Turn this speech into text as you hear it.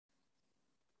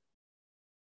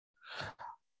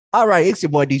All right, it's your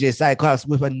boy DJ Cyclops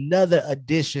with another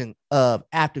edition of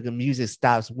After the Music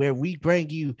Stops, where we bring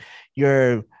you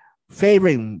your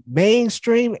favorite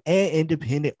mainstream and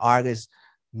independent artists'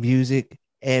 music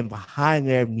and behind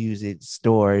their music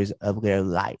stories of their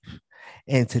life.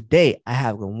 And today I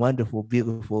have a wonderful,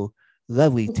 beautiful,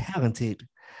 lovely, talented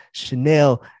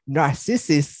Chanel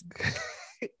Narcissus.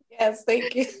 Yes,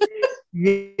 thank you.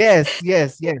 Yes.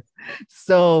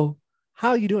 So, how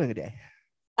are you doing today?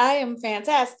 I am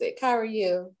fantastic. How are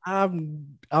you?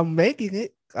 I'm making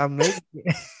it. I'm making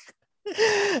it.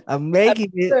 I'm I'm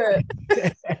making it.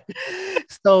 good.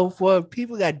 So for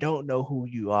people that don't know who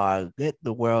you are, let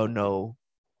the world know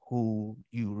who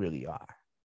you really are.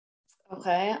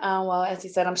 Okay. Well, as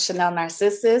you said, I'm Chanel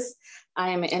Narcissus. I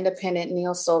am an independent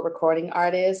neo soul recording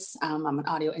artist. I'm an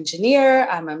audio engineer.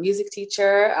 I'm a music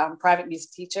teacher, private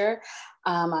music teacher.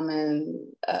 I'm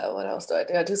an what else do I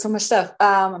do? I do so much stuff.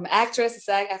 I'm an actress, a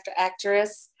SAG after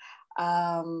actress.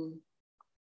 Yeah,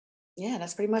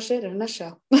 that's pretty much it in a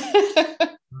nutshell.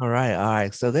 All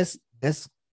right. So let's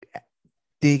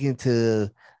dig into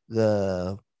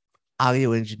the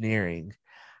audio engineering.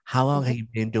 How long have you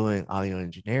been doing audio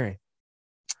engineering?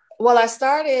 Well, I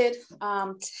started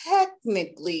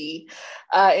technically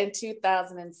in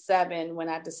 2007 when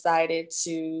I decided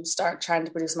to start trying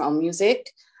to produce my own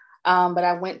music. But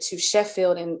I went to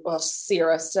Sheffield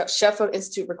Sheffield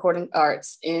Institute Recording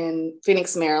Arts in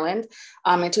Phoenix, Maryland,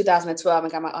 in 2012,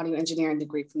 and got my audio engineering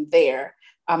degree from there.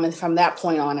 And from that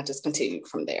point on, I just continued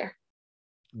from there.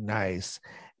 Nice.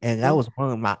 And that was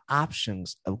one of my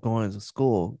options of going to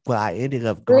school, but I ended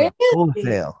up going to Full Really?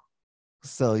 Sail.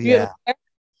 So You yeah,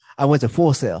 I went to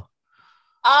Full Sail.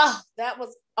 that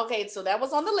was okay. So that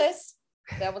was on the list.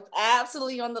 That was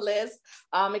absolutely on the list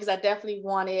because I definitely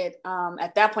wanted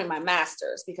at that point my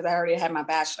master's because I already had my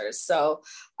bachelor's. So,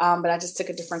 but I just took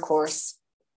a different course.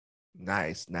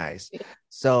 Nice.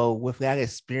 So with that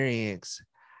experience,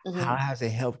 how Mm-hmm. has it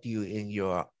helped you in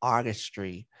your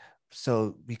artistry?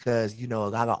 So because a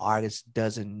lot of artists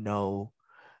doesn't know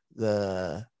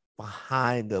the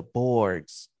behind the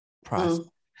boards process.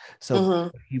 So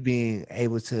Mm-hmm. you being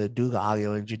able to do the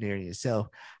audio engineering yourself,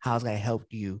 how's that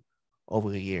helped you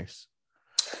over the years?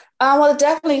 Well, it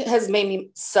definitely has made me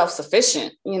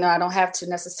self-sufficient. I don't have to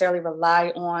necessarily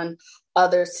rely on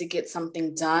others to get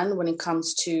something done when it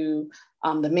comes to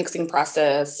the mixing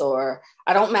process, or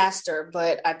I don't master,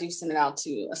 but I do send it out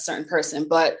to a certain person.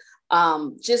 But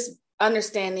just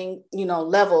understanding,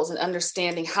 levels and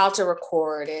understanding how to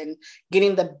record and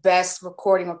getting the best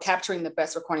recording or capturing the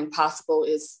best recording possible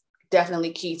is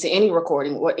definitely key to any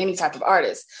recording or any type of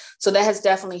artist. So that has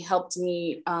definitely helped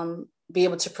me be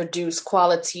able to produce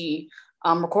quality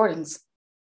recordings.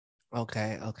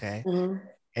 Okay. Mm-hmm.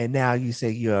 And now you say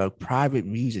you're a private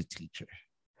music teacher.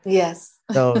 Yes.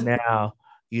 So now,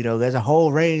 there's a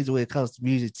whole range when it comes to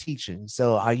music teaching.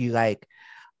 So are you like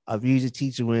a music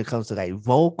teacher when it comes to like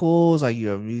vocals? Are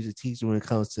you a music teacher when it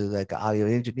comes to like the audio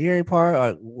engineering part?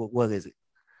 Or what is it?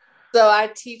 So I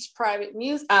teach private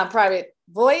music, private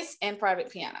voice, and private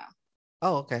piano.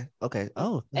 Oh, okay.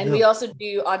 Oh, And we also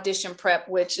do audition prep,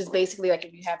 which is basically like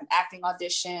if you have an acting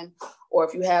audition or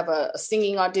if you have a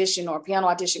singing audition or a piano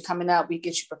audition coming up, we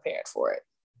get you prepared for it.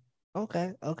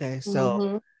 okay. So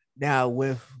Mm-hmm. now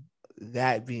with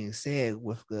that being said,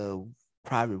 with the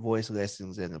private voice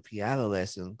lessons and the piano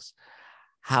lessons,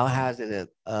 how has it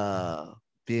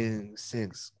been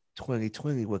since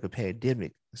 2020 with the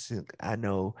pandemic? Since I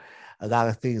know a lot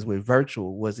of things were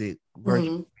virtual, was it virtual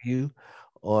Mm-hmm. for you,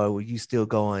 or were you still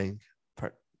going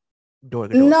door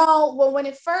to door? No, well, when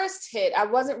it first hit, I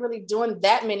wasn't really doing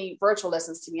that many virtual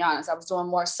lessons, to be honest. I was doing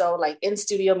more so like in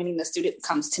studio, meaning the student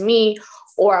comes to me,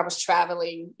 or I was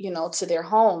traveling, to their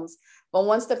homes. But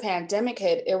once the pandemic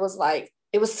hit, it was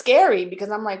scary because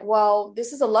I'm like, well,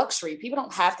 this is a luxury. People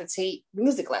don't have to take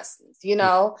music lessons,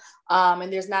 Yeah.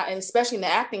 and there's not, and especially in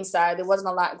the acting side, there wasn't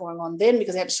a lot going on then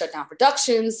because they had to shut down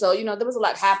production. So, there was a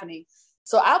lot happening.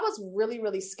 So I was really,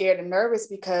 really scared and nervous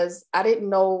because I didn't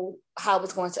know how it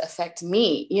was going to affect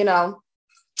me.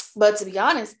 But to be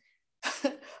honest,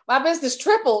 my business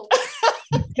tripled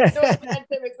during the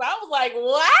pandemic. So I was like,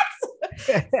 what?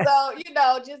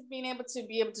 So, just being able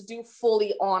to do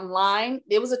fully online,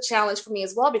 it was a challenge for me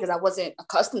as well because I wasn't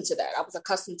accustomed to that. I was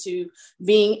accustomed to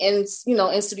being in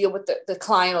studio with the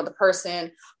client or the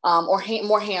person, or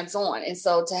more hands-on. And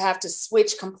so to have to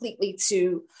switch completely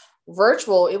to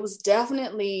virtual, it was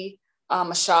definitely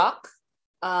a shock,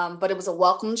 but it was a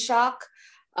welcome shock.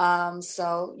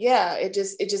 So yeah, it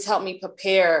just helped me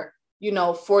prepare,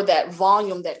 for that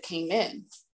volume that came in.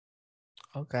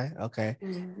 Okay.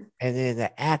 Mhm. And then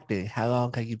the acting, how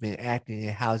long have you been acting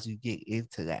and how did you get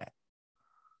into that?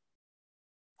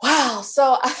 Wow.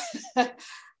 So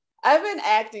I've been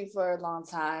acting for a long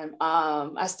time.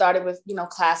 I started with,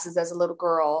 classes as a little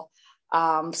girl.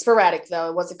 Sporadic though,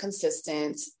 it wasn't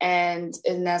consistent. And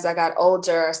as I got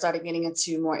older, I started getting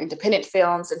into more independent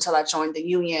films until I joined the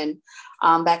union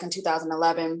back in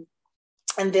 2011.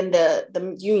 And then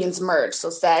the unions merged. So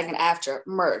SAG and AFTRA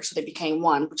merged. So they became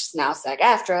one, which is now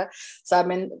SAG-AFTRA. So I've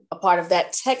been a part of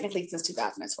that technically since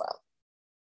 2012.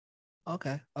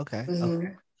 Okay. Mm-hmm.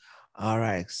 Okay. All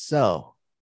right. So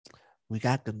we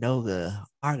got to know the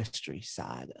artistry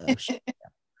side of Chanel.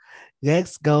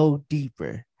 Let's go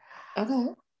deeper. Okay.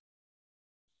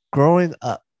 Growing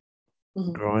up,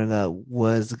 Mm-hmm.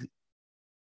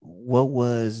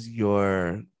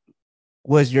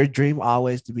 was your dream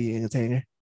always to be an entertainer?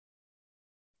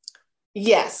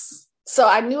 Yes. So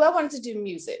I knew I wanted to do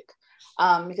music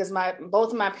because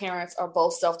both of my parents are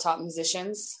both self-taught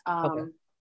musicians. Okay.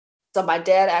 So my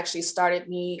dad actually started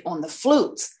me on the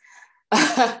flute,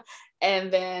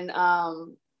 and then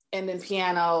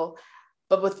piano.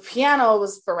 But with piano, it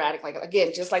was sporadic. Like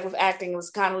again, just like with acting, it was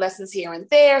kind of lessons here and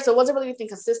there. So it wasn't really anything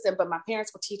consistent. But my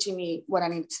parents were teaching me what I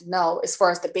needed to know as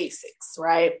far as the basics,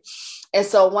 right? And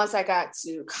so once I got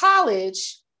to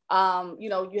college,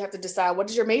 you have to decide, what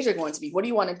is your major going to be? What do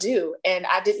you want to do? And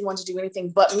I didn't want to do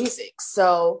anything but music.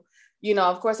 So,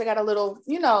 of course I got a little,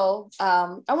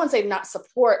 I wouldn't say not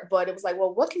support, but it was like,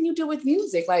 well, what can you do with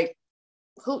music? Like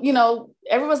who,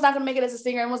 everyone's not going to make it as a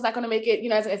singer. Everyone's not going to make it,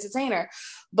 as an entertainer.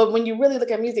 But when you really look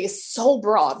at music, it's so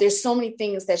broad. There's so many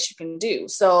things that you can do.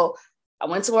 So I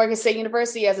went to Oregon State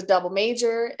University as a double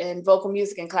major in vocal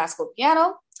music and classical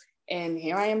piano. And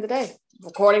here I am today.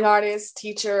 Recording artist,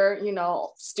 teacher,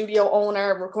 studio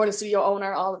owner, recording studio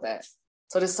owner, all of that.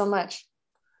 So there's so much.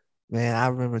 Man, I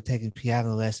remember taking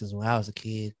piano lessons when I was a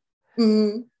kid.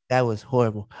 Mm-hmm. That was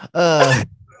horrible.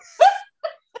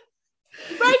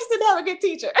 You probably just didn't have a good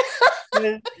teacher.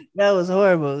 That was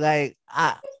horrible.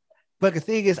 But the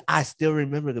thing is, I still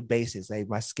remember the basics, like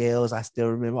my scales. I still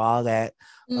remember all that.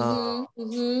 Mm-hmm.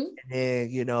 Mm-hmm.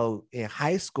 And then, in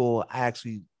high school, I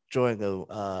actually joined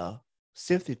a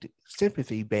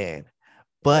symphony band,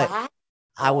 but Wow.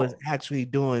 I was actually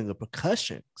doing the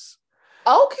percussions.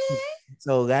 Okay.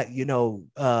 So that,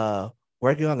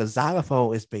 working on the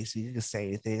xylophone is basically the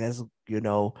same thing as,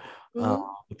 the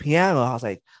piano. I was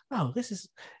like, oh, this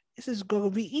is going to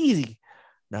be easy.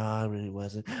 No, it really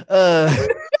wasn't.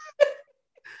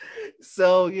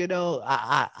 So,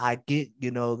 I get,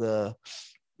 the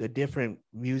different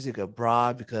music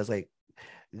abroad because like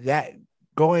that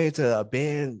going into a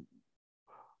band.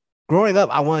 Growing up,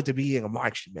 I wanted to be in a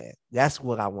marching band. That's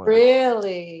what I wanted.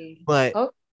 Really? But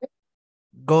Okay.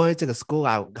 going to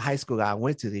high school I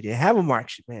went to, they didn't have a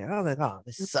marching band. I was like, oh,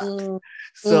 this sucks. Mm-hmm.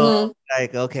 So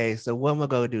like, okay, so what am I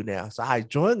going to do now? So I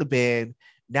joined the band,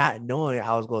 not knowing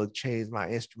I was going to change my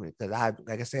instrument because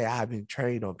like I said, I've been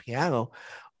trained on piano,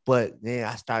 but then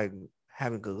I started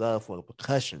having a love for the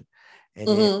percussion, and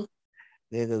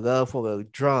then the love for the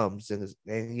drums, and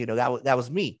that was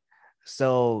me.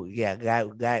 So yeah,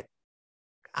 that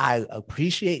I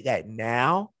appreciate that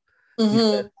now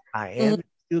because I am in the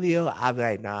studio. I'm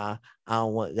like, nah, I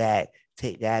don't want that.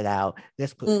 Take that out.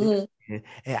 Let's put this in.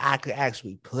 And I could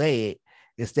actually play it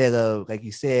instead of, like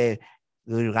you said,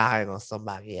 relying on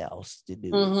somebody else to do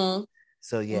it.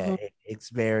 So yeah, it's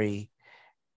very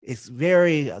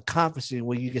accomplishing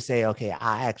when you can say, okay,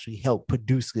 I actually helped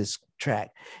produce this track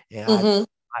and I put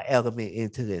my element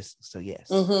into this. So yes.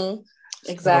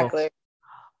 Exactly.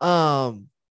 So,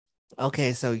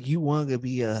 okay, so you want to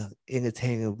be a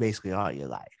entertainer basically all your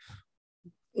life.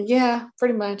 Yeah,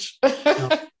 pretty much.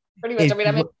 Pretty much. I mean,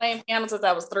 I've been playing piano since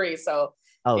I was 3, so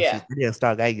yeah. See, I didn't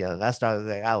start that young. I started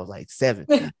like I was like 7.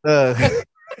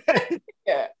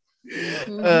 Yeah.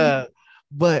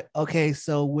 But okay,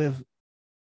 so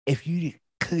if you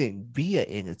couldn't be an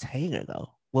entertainer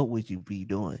though, what would you be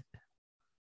doing?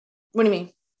 What do you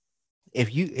mean?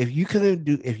 If you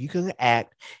couldn't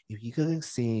act, if you couldn't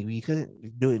sing, if you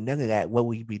couldn't do none of that, what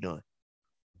would you be doing?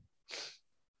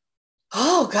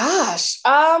 Oh gosh.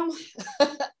 I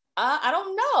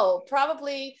don't know.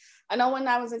 Probably, I know when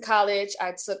I was in college,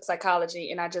 I took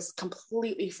psychology and I just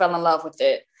completely fell in love with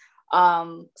it.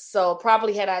 So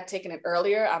probably had I taken it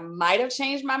earlier, I might have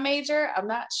changed my major. I'm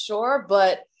not sure,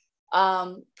 but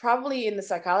probably in the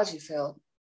psychology field.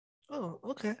 Oh,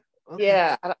 okay.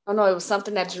 Yeah, I don't know. It was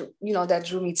something that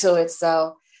drew me to it.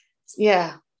 So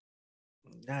yeah.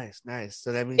 Nice.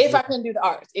 So that means if I couldn't do the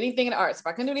arts, anything in the arts, if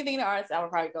I couldn't do anything in the arts, I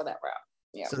would probably go that route.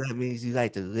 Yeah. So that means you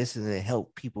like to listen and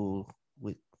help people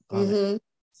with all that,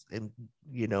 and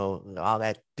all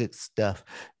that good stuff.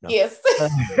 No. Yes.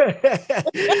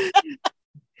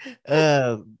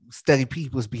 study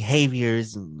people's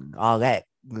behaviors and all that.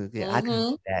 Yeah, I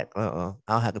can do that. I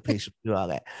don't have the patience to do all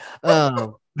that.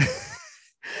 Um,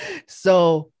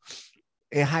 so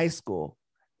in high school,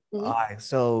 all right.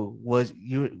 So was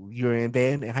you're in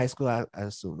band in high school? I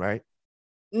assume, right?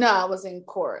 No, I was in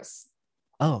chorus.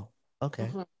 Oh, okay.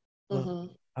 Mm-hmm. Well, Mm-hmm.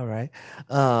 all right.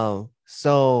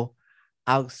 So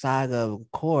outside of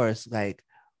course, like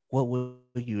what were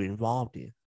you involved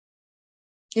in?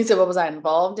 You said what was I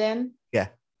involved in Yeah.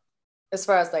 as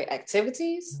far as like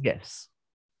activities? Yes.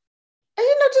 And,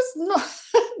 just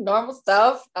normal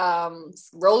stuff.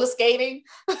 Roller skating.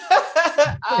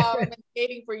 I've been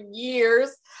skating for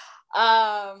years.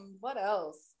 What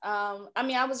else?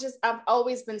 I've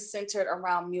always been centered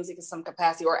around music in some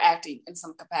capacity or acting in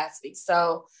some capacity.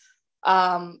 So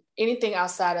anything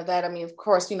outside of that, of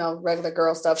course, regular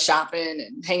girl stuff, shopping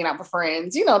and hanging out with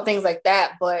friends, things like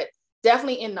that, but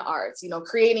definitely in the arts,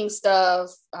 creating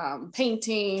stuff,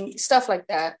 painting, stuff like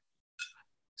that.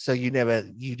 So you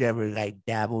never like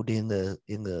dabbled in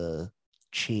the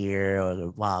cheer or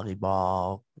the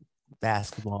volleyball,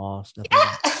 basketball, stuff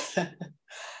like that.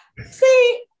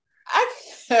 See,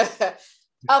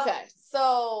 okay.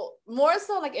 So more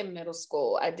so like in middle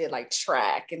school, I did like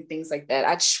track and things like that.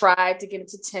 I tried to get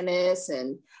into tennis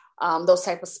and those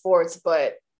type of sports,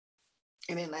 but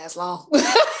it didn't last long.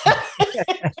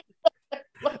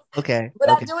 Okay. But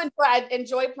Okay. I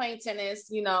enjoy playing tennis.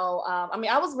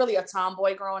 I was really a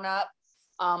tomboy growing up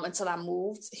until I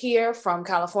moved here from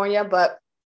California, but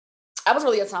I was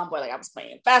really a tomboy. Like I was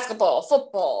playing basketball,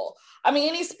 football.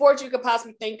 Any sport you could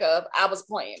possibly think of, I was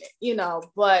playing it,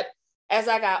 but as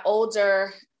I got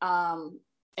older, and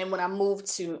when I moved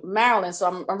to Maryland, so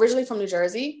I'm originally from New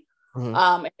Jersey.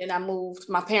 And then I moved,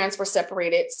 my parents were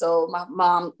separated. So my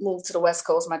mom moved to the West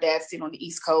Coast. My dad stayed on the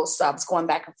East Coast. So I was going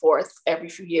back and forth every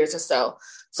few years or so.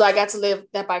 So I got to live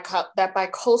that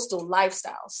bi-coastal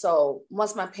lifestyle. So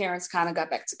once my parents kind of got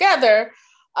back together,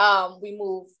 we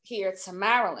moved here to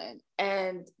Maryland.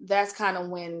 And that's kind of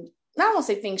when, I don't want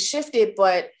to say things shifted,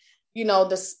 but,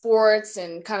 the sports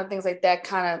and kind of things like that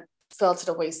kind of fell to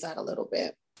the wayside a little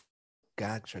bit.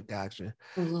 Gotcha.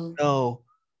 Mm-hmm. So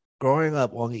growing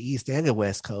up on the East and the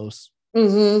West Coast,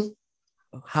 Mm-hmm.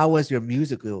 how was your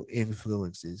musical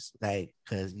influences? Like,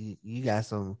 because you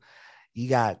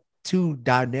got two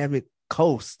dynamic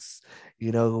coasts,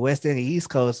 the West and the East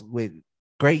Coast with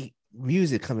great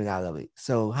music coming out of it.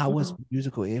 So how was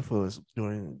musical influence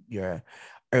during your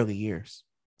early years?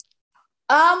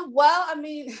 Well,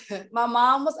 my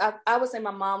mom was, I would say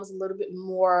my mom was a little bit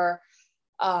more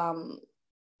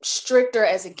stricter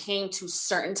as it came to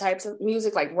certain types of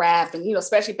music like rap and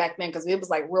especially back then because it was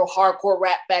like real hardcore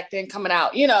rap back then coming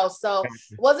out, so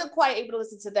wasn't quite able to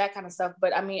listen to that kind of stuff.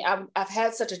 But I've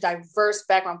had such a diverse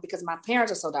background because my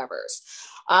parents are so diverse.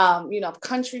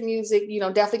 Country music,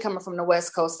 definitely coming from the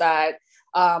West Coast side.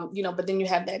 But then you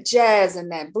have that jazz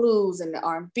and that blues and the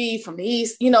R&B from the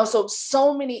East,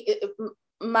 so many,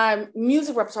 my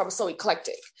music repertoire was so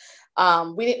eclectic.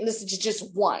 We didn't listen to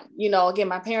just one, again,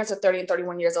 my parents are 30 and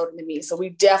 31 years older than me. So we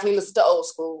definitely listened to old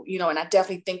school, and I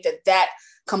definitely think that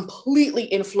completely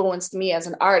influenced me as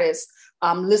an artist,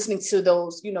 listening to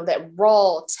those, that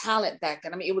raw talent back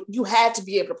then. You had to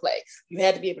be able to play, you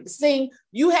had to be able to sing,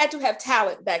 you had to have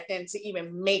talent back then to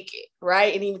even make it,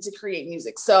 right? And even to create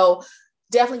music. So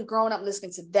definitely growing up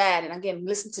listening to that. And again,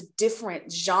 listening to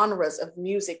different genres of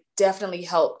music definitely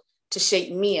helped to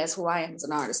shape me as who I am as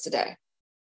an artist today.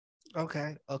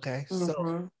 Okay. Mm-hmm.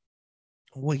 So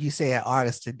when you say an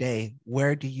artist today,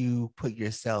 where do you put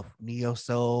yourself? Neo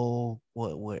soul?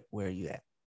 Where are you at?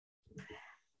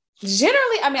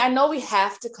 Generally, I know we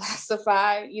have to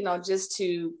classify, just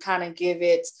to kind of give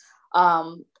it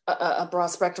a broad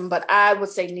spectrum, but I would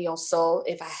say neo soul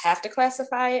if I have to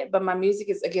classify it. But my music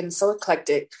is, again, so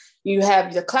eclectic. You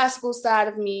have the classical side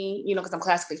of me, because I'm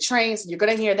classically trained. So you're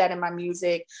going to hear that in my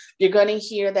music. You're going to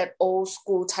hear that old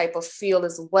school type of feel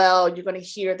as well. You're going to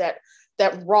hear that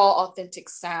raw, authentic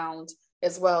sound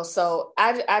as well. So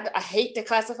I hate to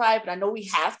classify it, but I know we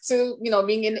have to,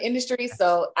 being in the industry.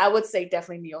 So I would say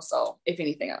definitely neo soul, if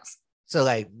anything else. So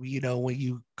like, when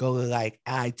you go to like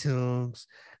iTunes,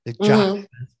 the genre,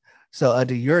 so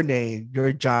under your name,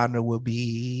 your genre will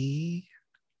be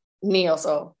neo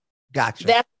soul. Gotcha.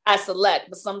 That I select,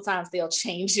 but sometimes they'll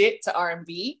change it to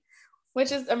R&B,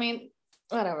 which is,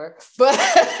 whatever. But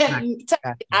gotcha.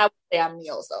 I would say I'm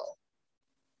neo soul.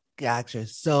 Gotcha.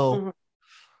 So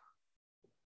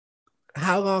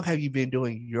how long have you been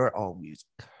doing your own music?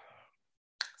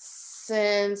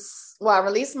 I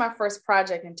released my first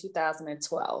project in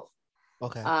 2012.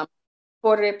 Okay.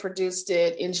 Recorded it, produced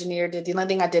it, engineered it. The only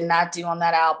thing I did not do on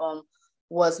that album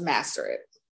was master it.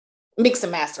 Mix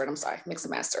and master it. I'm sorry, mix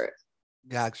and master it.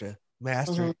 Gotcha.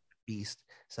 Master beast.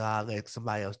 So I'll let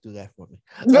somebody else do that for me.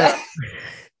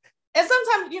 And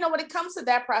sometimes, when it comes to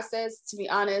that process, to be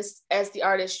honest, as the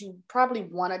artist, you probably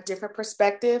want a different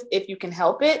perspective if you can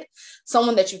help it.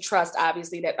 Someone that you trust,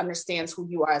 obviously, that understands who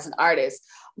you are as an artist.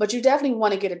 But you definitely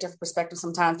want to get a different perspective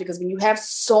sometimes, because when you have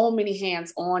so many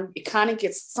hands on,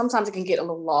 sometimes it can get a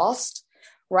little lost,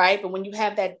 right? But when you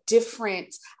have that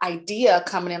different idea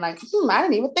coming in, like, I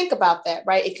didn't even think about that,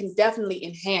 right? It can definitely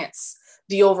enhance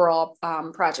the overall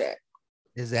project.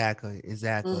 Exactly.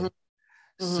 Mm-hmm.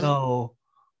 So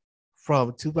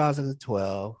from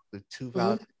 2012 to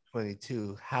Mm-hmm.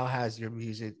 2022, how has your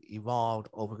music evolved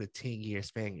over the 10-year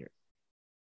span?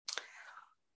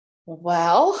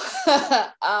 Well,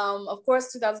 of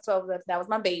course, 2012, that was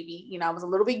my baby. I was a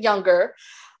little bit younger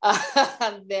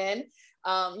then,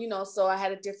 so I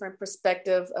had a different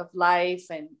perspective of life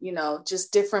and,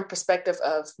 just different perspective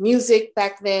of music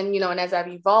back then, and as I've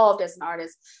evolved as an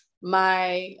artist,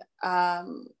 my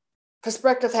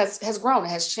perspective has grown, it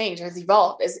has changed, it has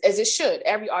evolved as it should.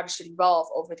 Every artist should evolve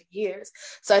over the years.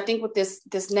 So I think with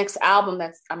this next album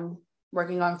that I'm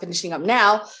working on finishing up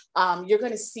now, you're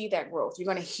going to see that growth.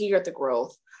 You're going to hear the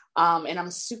growth. And I'm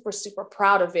super, super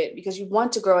proud of it, because you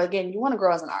want to grow. Again, you want to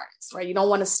grow as an artist, right? You don't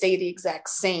want to stay the exact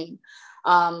same.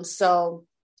 So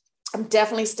I'm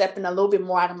definitely stepping a little bit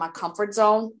more out of my comfort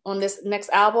zone on this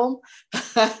next album.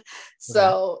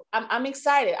 So I'm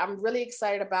excited. I'm really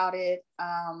excited about it.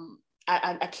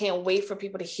 I can't wait for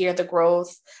people to hear the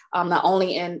growth, not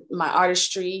only in my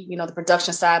artistry, the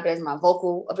production side, but in my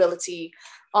vocal ability,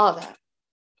 all of that.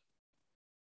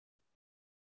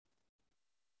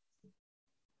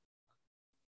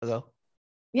 Hello?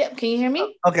 Yep. Can you hear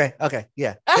me? Okay.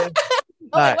 Yeah. Oh,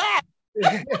 All wow.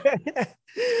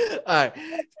 All right.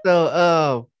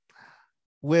 So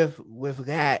with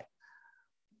that,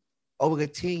 over the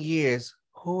 10 years,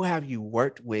 who have you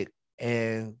worked with,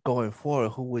 and going forward,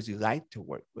 who would you like to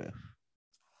work with?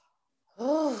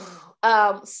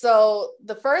 So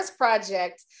the first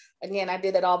project, again, I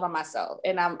did it all by myself,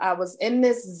 and I was in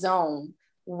this zone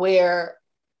where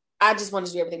I just wanted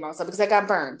to do everything by myself, because I got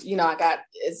burned. I got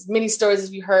as many stories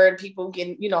as you heard, people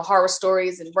getting, horror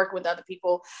stories, and working with other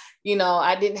people.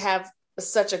 I didn't have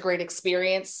such a great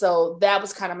experience. So that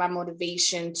was kind of my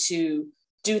motivation to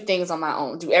do things on my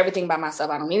own, do everything by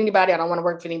myself. I don't need anybody. I don't want to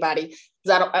work for anybody,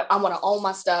 because I want to own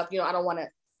my stuff. I don't want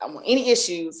any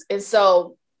issues. And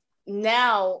so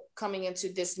now coming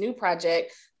into this new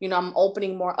project, I'm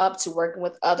opening more up to working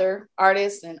with other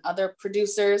artists and other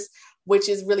producers, which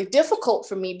is really difficult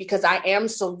for me, because I am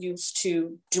so used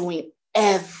to doing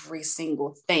every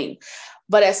single thing.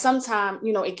 But at some time,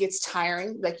 it gets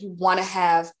tiring. Like, you want to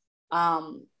have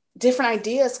different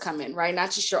ideas come in, right?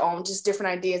 Not just your own, just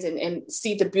different ideas, and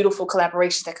see the beautiful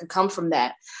collaboration that can come from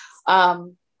that.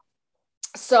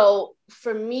 So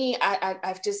for me,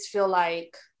 I just feel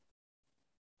like,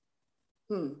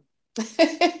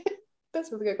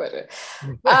 that's a really good question.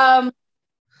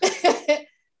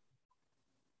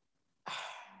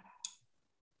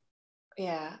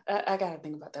 Yeah, I gotta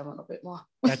think about that one a bit more.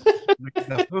 That's a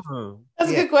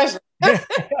good question.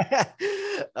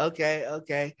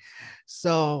 Okay.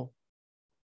 So,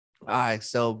 all right.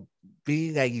 So,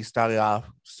 being that you started off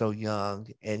so young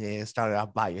and then started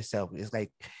off by yourself, it's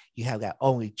like you have that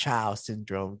only child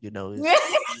syndrome. No one,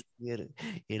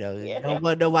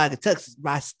 nobody can touch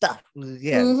my stuff.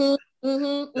 Yeah.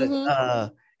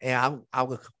 And I'm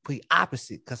the complete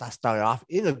opposite, because I started off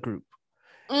in a group.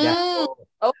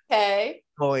 Okay.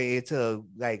 Going into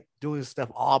like doing stuff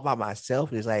all by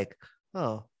myself is like,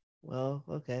 oh, well,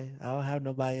 okay, I don't have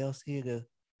nobody else here to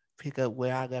pick up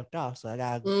where I left off. So I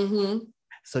got,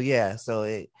 so yeah,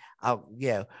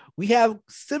 we have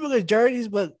similar journeys,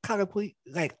 but kind of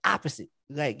like opposite.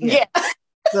 Like, yeah.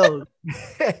 So,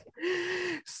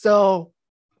 so, all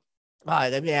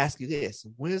right, let me ask you this.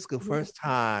 When's the first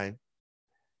time?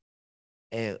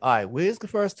 And all right, when's the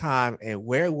first time and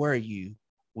where were you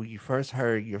when you first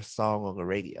heard your song on the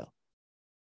radio?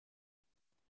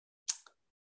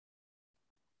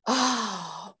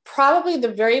 Oh, probably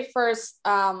the very first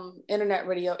internet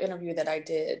radio interview that I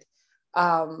did.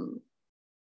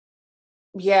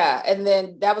 Yeah, and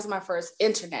then that was my first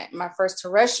internet. My first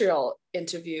terrestrial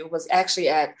interview was actually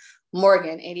at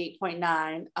Morgan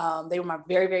 88.9. They were my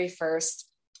very, very first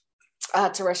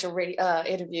terrestrial radio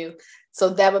interview.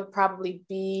 So that would probably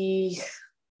be,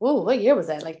 what year was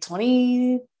that? Like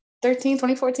 2013,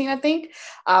 2014, I think,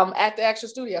 at the actual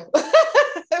studio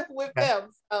with them.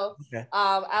 So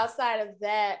outside of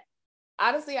that,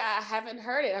 honestly, I haven't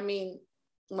heard it. I mean,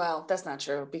 Well, that's not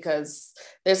true because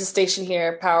there's a station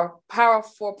here, Power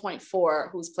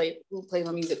 4.4, who plays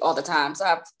my music all the time. So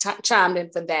I've chimed in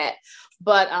for that.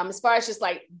 But as far as just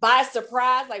like by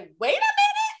surprise, like wait a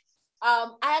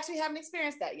minute, I actually haven't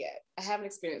experienced that yet.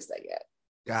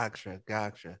 Gotcha.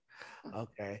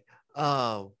 Okay.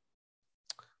 Um,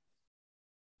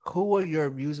 who were your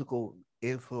musical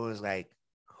influence? Like,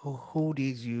 who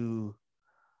did you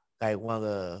like want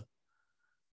to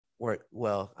work?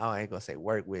 Well, I ain't gonna say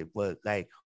work with, but like,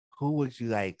 who would you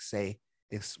like say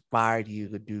inspired you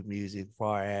to do music,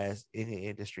 far as in the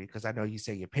industry? Because I know you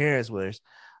say your parents was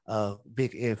a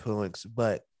big influence,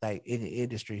 but like in the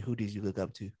industry, who did you look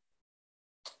up to?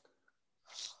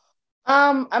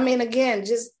 I mean, again,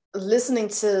 just listening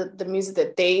to the music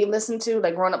that they listen to,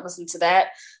 like growing up listening to that,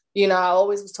 I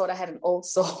always was told I had an old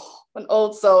soul,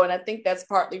 and I think that's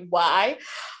partly why.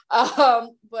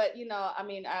 But I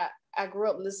mean, I grew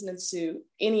up listening to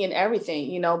any and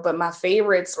everything, but my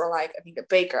favorites were like Anita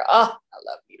Baker. Oh, I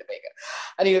love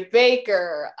Anita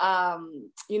Baker,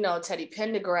 Teddy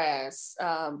Pendergrass,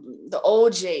 the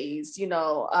OJs,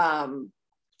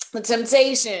 the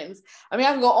Temptations. I mean,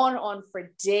 I can go on and on for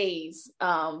days.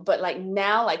 But like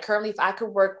now, like currently, if I could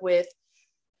work with,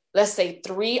 let's say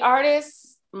 3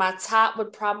 artists, my top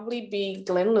would probably be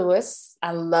Glenn Lewis.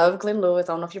 I love Glenn Lewis.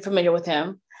 I don't know if you're familiar with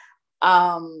him.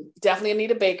 Definitely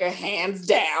Anita Baker, hands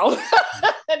down.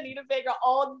 Anita Baker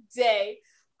all day.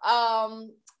 I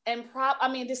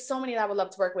mean, there's so many that I would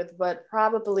love to work with, but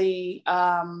probably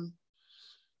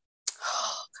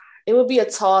it would be a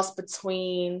toss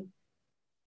between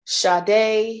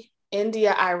Sade,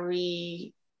 India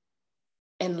Arie,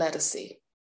 and Lettucey.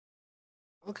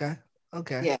 Okay.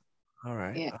 Yeah. All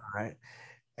right. Yeah. All right.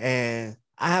 And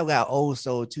I have got old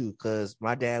soul too, because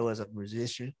my dad was a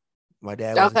musician. My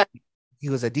dad was Okay. he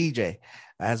was a DJ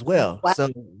as well. Wow. So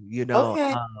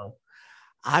Okay.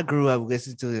 I grew up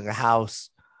listening to in the house,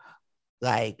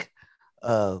 like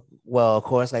well, of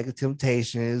course, like the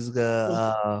Temptations.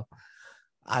 I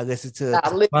listened to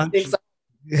Lipsticks.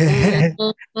 Confunction,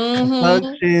 Mm-hmm.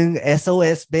 Confunction,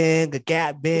 SOS Band, the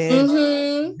Gap Band,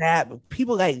 Mm-hmm. that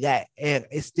people like that, and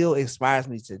it still inspires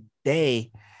me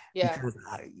today Yeah. because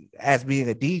as being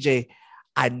a DJ,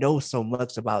 I know so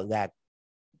much about that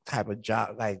type of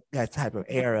job, like that type of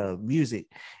era of music.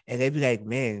 And they'd be like,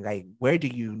 man, like, where do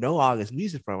you know all this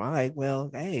music from? I'm like, well,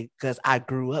 hey, because I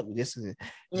grew up listening,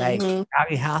 like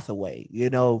Gary Hathaway,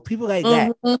 people like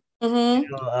that. Mm-hmm.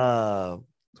 Mm-hmm.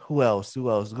 Who else?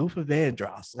 Luther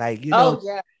Vandross, like, Oh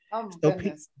yeah. Oh my so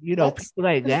goodness. people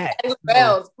like that.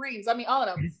 Bells, Supremes. I mean, all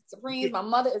of them. Supremes. My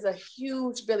mother is a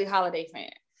huge Billie Holiday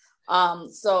fan.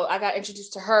 So I got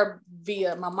introduced to her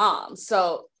via my mom.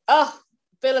 So,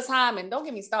 Phyllis Hyman, don't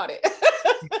get me started.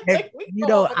 And,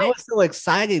 I was so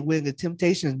excited when the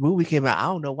Temptations movie came out. I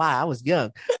don't know why. I was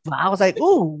young, but I was like,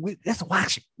 "Ooh, let's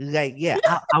watch it!" Like, yeah,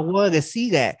 I wanted to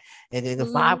see that. And then the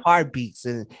 5 Heartbeats,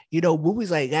 and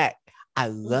movies like that, I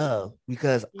love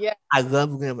because I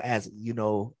love them as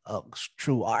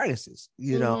true artists. And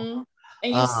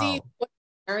you see what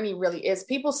the journey really is.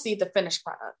 People see the finished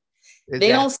product. Exactly.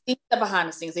 They don't see the behind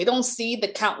the scenes. They don't see the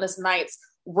countless nights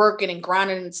working and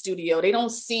grinding in the studio. They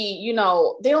don't see,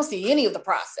 they don't see any of the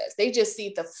process. They just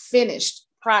see the finished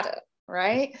product,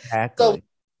 right? Exactly. So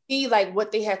see like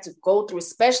what they had to go through,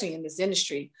 especially in this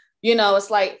industry. It's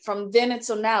like from then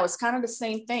until now, it's kind of the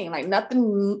same thing. Like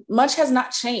nothing much has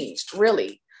not changed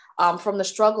really, from the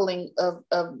struggling of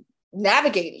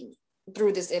navigating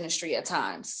through this industry at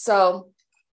times. So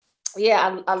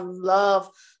yeah, I love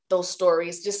those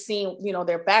stories, just seeing,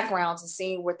 their backgrounds and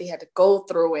seeing what they had to go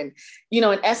through. And,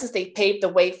 in essence, they paved the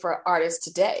way for artists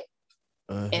today.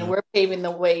 And we're paving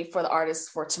the way for the artists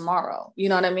for tomorrow. You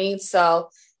know what I mean? So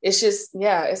it's just,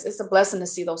 it's a blessing to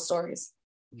see those stories.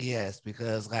 Yes,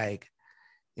 because like,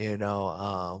 even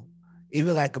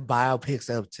like a biopics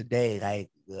of today, like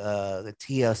the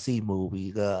TLC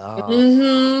movie,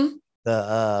 the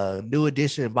new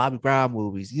edition Bobby Brown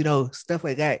movies, stuff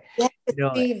like that.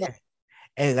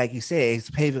 And like you said, it's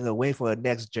paving the way for the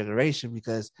next generation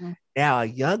because now a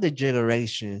younger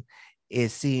generation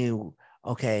is seeing,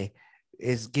 okay,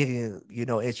 is getting,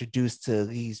 introduced to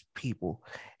these people.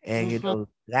 And,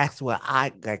 that's what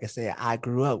like I said, I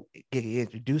grew up getting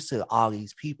introduced to all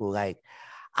these people. Like,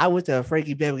 I went to a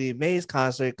Frankie Beverly Mays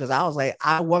concert because I was like,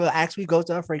 I want to actually go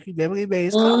to a Frankie Beverly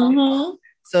Mays concert.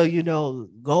 So,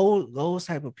 those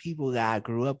type of people that I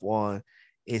grew up on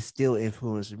is still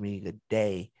influencing me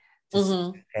today.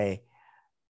 Say,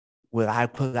 when I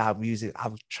put out music,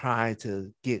 I'm trying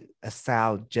to get a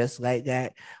sound just like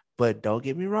that, But don't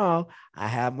get me wrong, I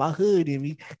have my hood in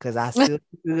me because I still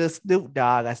listen to Snoop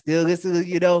Dogg. I still listen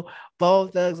to,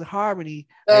 Bone Thugs and Harmony.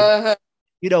 And, Uh-huh.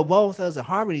 Bone Thugs and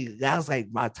Harmony, that was like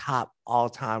my top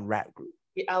all-time rap group.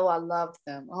 Oh, I love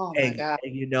them. Oh my God.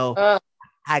 And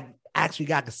I actually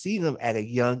got to see them at a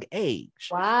young age.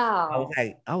 Wow.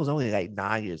 I was only like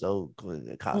 9 years old going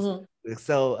to concert. Mm-hmm.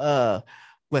 So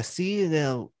but seeing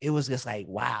them, it was just like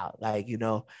wow,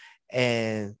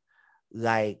 and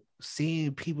like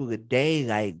seeing people today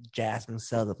like Jasmine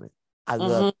Sullivan. I love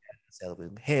Mm-hmm. Jasmine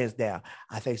Sullivan, hands down.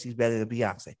 I think she's better than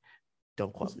Beyonce.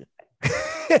 Don't quote me.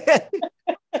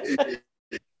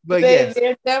 But yes,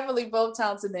 They're definitely both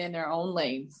talented in their own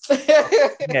lanes.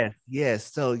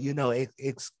 yes. So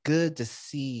it's good to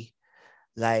see,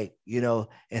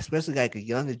 especially like a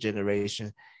younger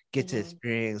generation get to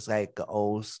experience like the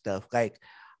old stuff. Like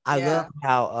I love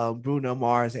how Bruno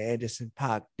Mars and Anderson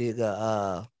 .Paak did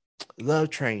a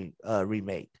Love Train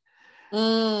remake,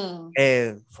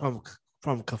 and from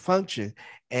Confunction,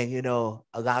 and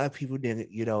a lot of people didn't,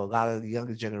 a lot of the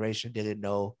younger generation didn't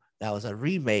know that was a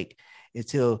remake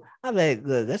until I'm like,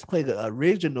 look, let's play the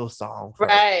original song first.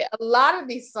 Right. A lot of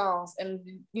these songs, and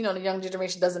the young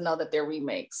generation doesn't know that they're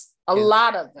remakes. A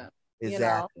lot of them.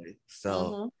 Exactly.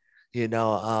 So, I'd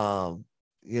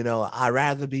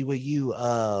rather be with you,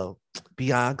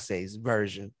 Beyonce's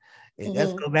version. And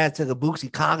let's go back to the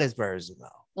Bootsy Collins version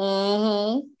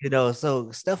though.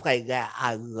 So stuff like that,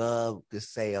 I love to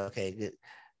say, okay,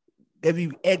 let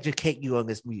me educate you on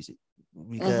this music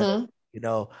because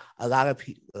a lot of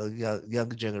people,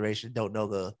 younger generation don't know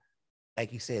the,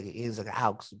 like you said, the ins and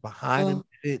outs behind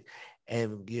it,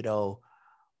 and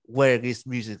where this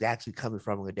music is actually coming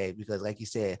from today. Because, like you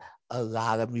said, a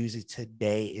lot of music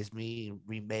today is being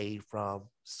remade from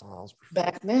songs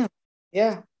back then.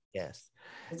 Yeah. Yes.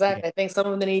 Exactly. Yeah. I think some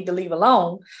of them need to leave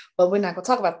alone, but we're not going to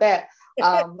talk about that. You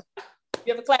have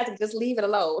a classic, just leave it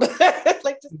alone.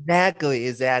 Exactly.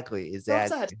 Exactly.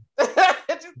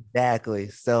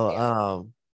 So,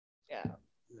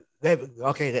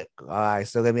 okay. All right.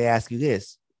 So let me ask you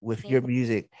this: with your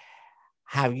music,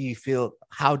 how do you feel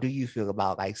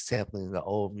about like sampling the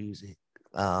old music?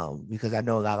 Because I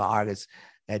know a lot of artists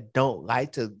that don't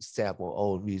like to sample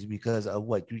old music because of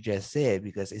what you just said,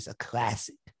 because it's a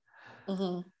classic.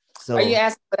 So, are you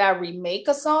asking would I remake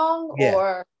a song,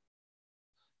 or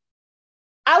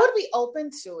I would be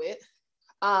open to it?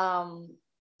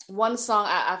 One song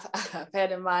I've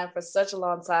had in mind for such a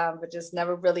long time, but just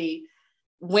never really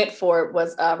went for it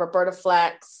was Roberta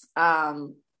Flack's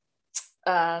what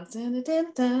is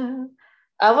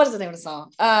the name of the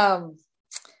song?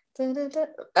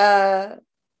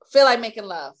 Feel Like Making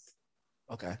Love.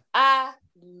 Okay. I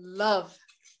love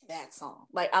that song.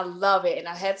 Like, I love it. And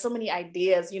I had so many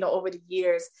ideas, over the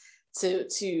years to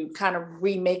kind of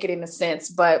remake it in a sense.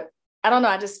 But I don't know.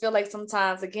 I just feel like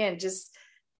sometimes, again, just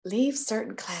leave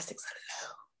certain classics alone.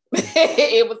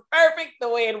 It was perfect the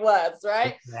way it was,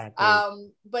 right? Exactly.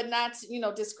 But not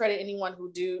to, discredit anyone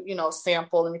who do,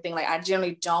 sample anything. Like, I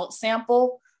generally don't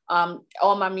sample.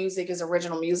 All my music is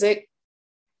original music.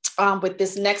 With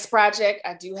this next project,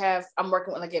 I'm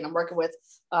working with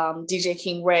DJ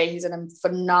King Ray. He's a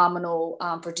phenomenal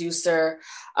producer.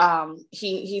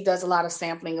 He does a lot of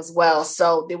sampling as well.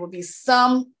 So there will be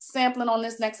some sampling on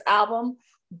this next album,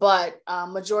 but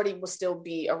majority will still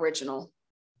be original.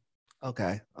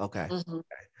 Okay.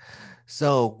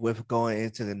 So with going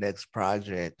into the next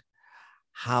project,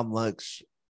 how much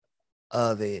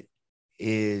of it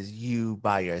is you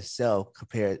by yourself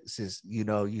compared, since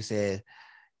you said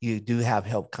you do have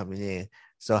help coming in,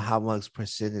 so how much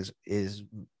percentage is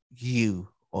you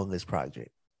on this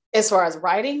project as far as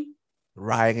writing,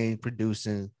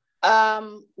 producing?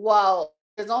 Well,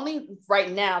 there's only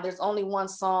one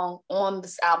song on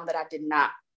this album that I did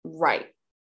not write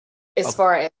as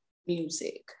far as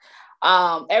music.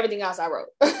 Everything else I wrote.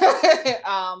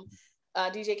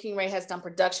 DJ King Ray has done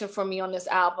production for me on this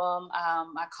album.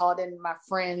 I called in my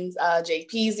friend Jay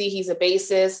Peasy. He's a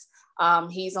bassist.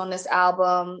 He's on this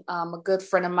album. A good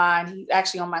friend of mine. He's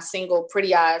actually on my single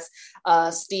Pretty Eyes.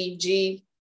 Steve G.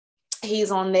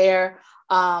 He's on there.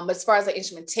 As far as the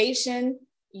instrumentation,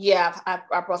 I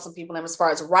brought some people in. As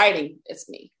far as writing, it's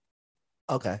me.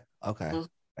 Okay. Okay. All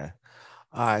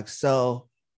right. So,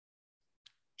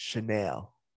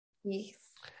 Chanel. Yes.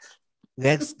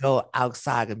 Let's go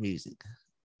outside of music.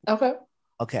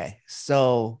 Okay.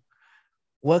 So,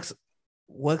 what's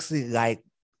it like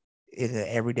in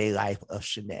the everyday life of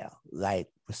Chanel? Like,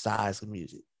 besides the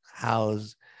music,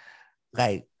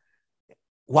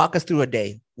 walk us through a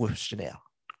day with Chanel.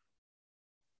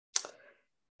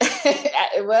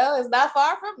 Well, it's not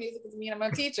far from music because I'm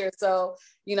a teacher. So,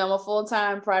 I'm a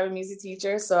full-time private music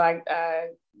teacher. So I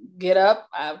get up,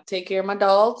 I take care of my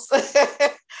dogs,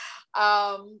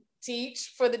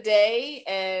 teach for the day,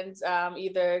 and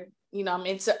either, I'm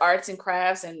into arts and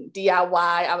crafts and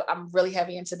DIY. I'm really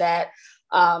heavy into that.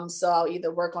 So I'll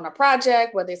either work on a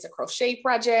project, whether it's a crochet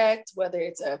project, whether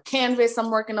it's a canvas I'm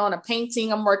working on, a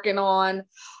painting I'm working on.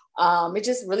 It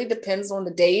just really depends on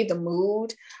the day, the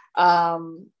mood,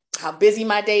 how busy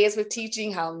my day is with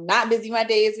teaching, how not busy my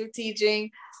day is with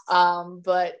teaching.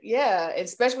 But yeah,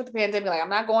 especially with the pandemic, like I'm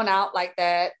not going out like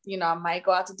that. I might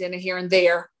go out to dinner here and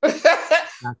there,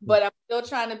 but I'm still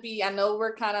trying to be, I know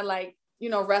we're kind of like,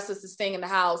 restless to staying in the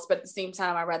house, but at the same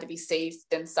time, I'd rather be safe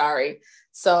than sorry.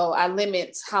 So I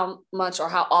limit how much or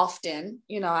how often,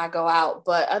 I go out.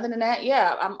 But other than that,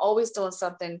 yeah, I'm always doing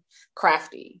something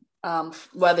crafty.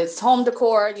 Whether it's home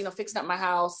decor, fixing up my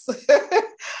house,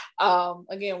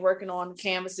 again, working on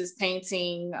canvases,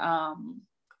 painting,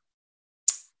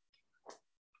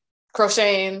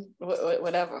 crocheting,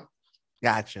 whatever.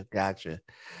 Gotcha.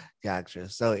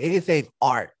 So anything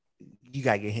art, you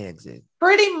got your hands in.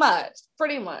 Pretty much.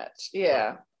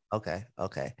 Yeah. Okay.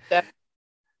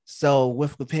 So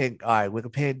with the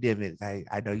pandemic,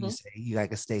 I know you say you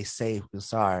got to stay safe. I'm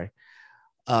sorry.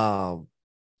 How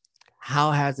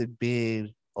has it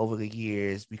been over the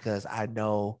years? Because I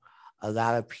know a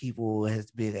lot of people has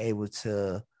been able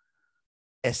to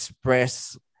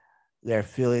express their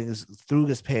feelings through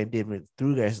this pandemic,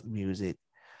 through their music.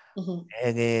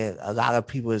 And then a lot of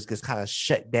people is just kind of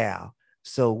shut down.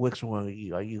 So which one are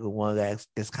you? Are you the one that's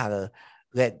just kind of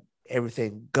let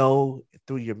everything go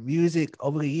through your music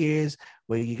over the years,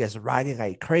 where you just writing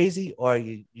like crazy, or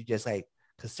you just like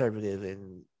conservative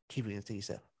and keeping it to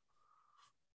yourself?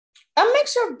 A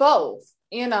mixture of both.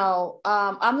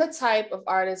 I'm the type of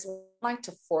artist who don't like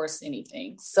to force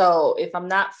anything. So if I'm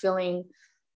not feeling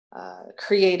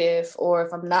creative, or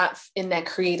if I'm not in that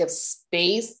creative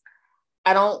space,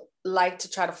 I don't like to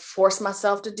try to force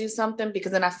myself to do something,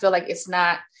 because then I feel like it's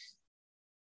not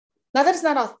that it's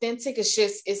not authentic. It's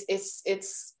just,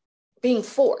 it's being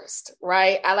forced,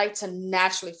 right? I like to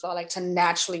naturally feel, I like to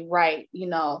naturally write,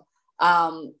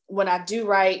 when I do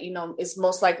write, it's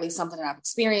most likely something that I've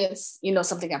experienced,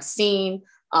 something I've seen.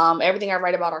 Everything I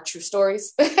write about are true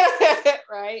stories,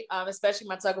 right? Especially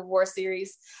my Tug of War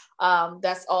series.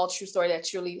 That's all true story that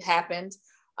truly happened.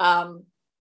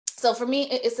 So for me,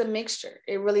 it's a mixture.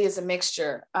 It really is a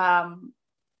mixture.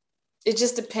 It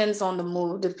just depends on the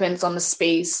mood, depends on the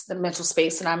space, the mental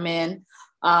space that I'm in.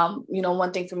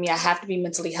 One thing for me, I have to be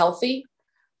mentally healthy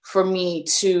for me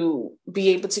to be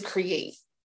able to create,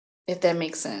 if that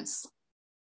makes sense.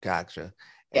 Gotcha.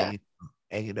 Yeah.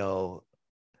 And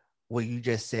when you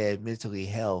just said mentally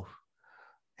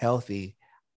healthy,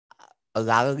 a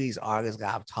lot of these artists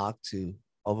that I've talked to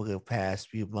over the past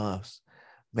few months,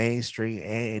 mainstream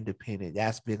and independent,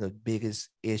 that's been the biggest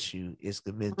issue, is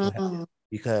the mental health.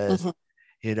 Because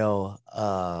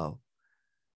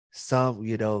some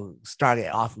started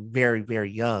off very,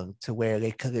 very young, to where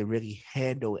they couldn't really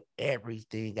handle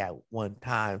everything at one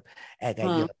time at that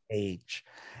young age.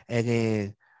 And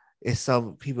then it's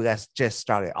some people that's just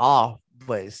started off,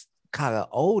 but it's kind of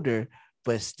older,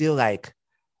 but still like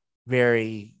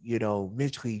very,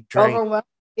 mentally drained. Overwhelmed.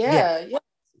 Yeah.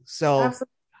 So Absolutely.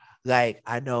 like,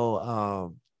 I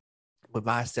know with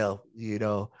myself,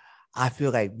 I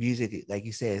feel like music, like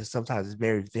you said, sometimes it's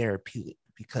very therapeutic,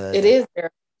 because It is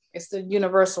there. It's the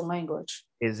universal language.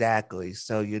 exactly.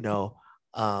 So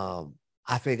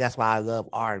I think that's why I love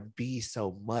R&B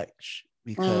so much,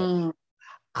 because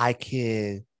I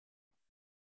can,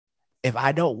 if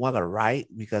I don't want to write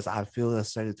because I feel a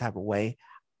certain type of way,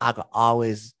 I can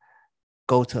always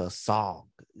go to a song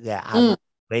that I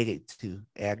related to,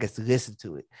 and I get to listen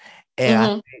to it. And I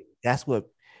think that's what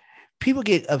people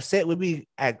get upset with me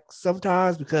at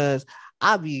sometimes, because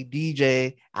I be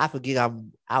DJ, I forget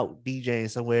I'm out DJing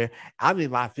somewhere. I'm in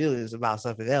my feelings about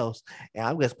something else, and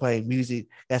I'm just playing music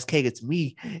that's catered to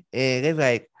me. And they're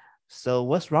like, "So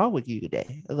what's wrong with you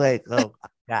today?" I'm like, "Oh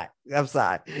God, I'm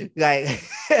sorry." Like,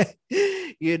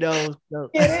 So,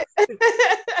 Get it?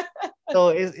 so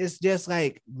it's just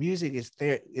like music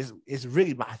is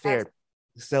really my therapy.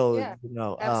 So Yeah,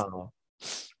 absolutely.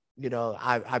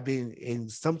 I've been in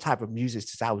some type of music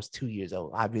since I was 2 years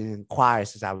old. I've been in choir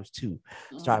since I was two.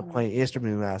 Started playing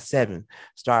instruments when I was 7.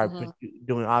 Started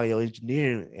doing audio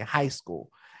engineering in high school,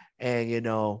 and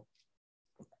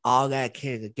all that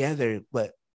came together.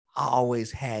 But I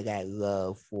always had that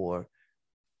love for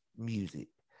music.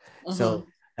 So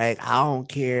like, I don't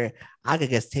care. I could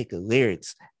just take the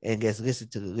lyrics and just listen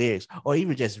to the lyrics, or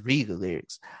even just read the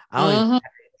lyrics. I don't even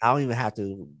I don't even have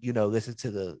to, listen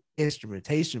to the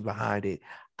instrumentation behind it.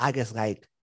 I just like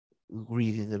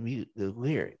reading the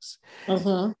lyrics.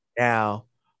 Mm-hmm. Now,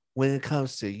 when it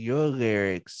comes to your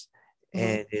lyrics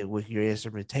Mm-hmm. and with your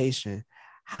instrumentation,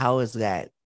 how is that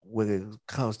when it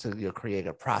comes to your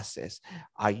creative process?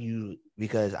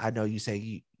 Because I know you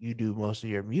say you do most of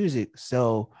your music,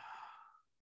 so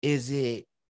is it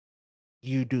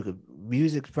you do the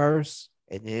music first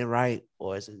and then write,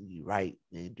 or is it you write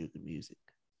and then do the music?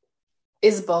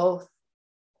 It's both.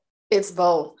 It's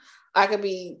both. I could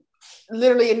be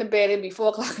literally in the bed. It'd be 4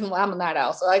 o'clock in the morning. I'm a night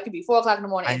owl, so it could be 4 o'clock in the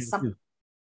morning I and am something too.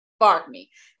 spark me,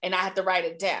 and I have to write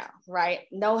it down. Right?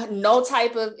 No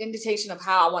type of indication of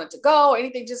how I want it to go or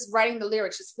anything. Just writing the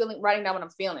lyrics, just writing down what I'm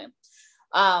feeling.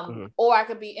 Or I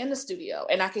could be in the studio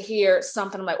and I could hear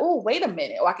something. I'm like, oh, wait a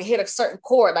minute. Or I could hit a certain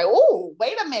chord, like, oh,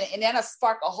 wait a minute. And then it'll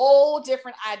spark a whole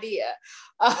different idea.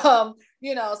 So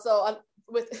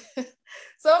with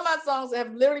some of my songs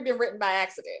have literally been written by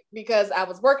accident because I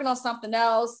was working on something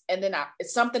else and then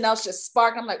something else just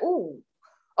sparked. I'm like, oh,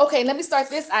 okay, let me start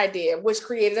this idea, which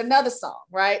created another song,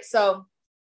 right? So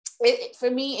for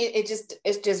me, it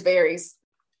just varies.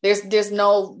 There's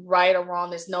no right or wrong.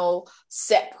 There's no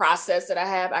set process that I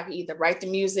have. I can either write the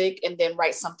music and then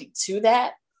write something to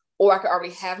that, or I could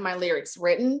already have my lyrics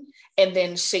written and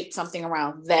then shape something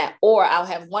around that. Or I'll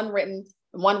have one written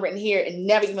here and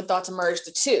never even thought to merge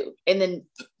the two. And then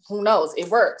who knows, it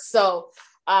works. So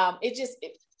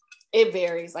it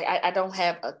varies. Like I don't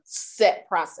have a set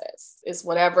process. It's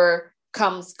whatever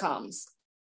comes.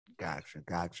 Gotcha.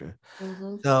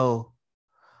 Mm-hmm. So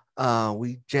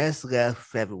we just left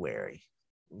February.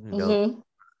 Mm-hmm.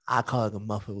 I call it a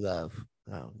month of love.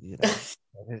 You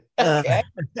know. Okay.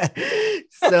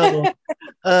 So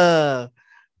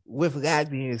with that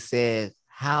being said,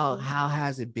 how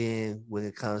has it been when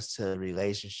it comes to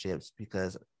relationships?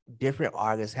 Because different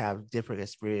artists have different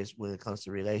experience when it comes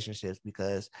to relationships,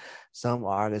 because some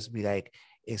artists be like,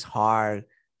 it's hard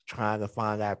trying to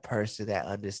find that person that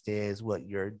understands what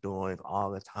you're doing all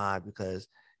the time, because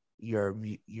your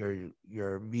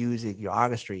music, your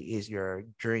artistry is your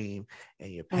dream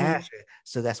and your passion.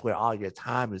 So that's where all your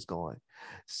time is going.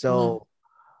 So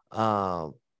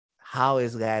how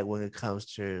is that when it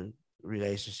comes to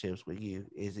relationships with you?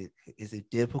 Is it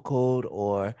difficult,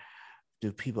 or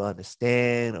do people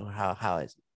understand, or how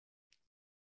is it?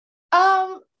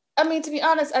 I mean, to be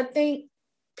honest, I think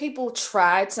people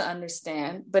try to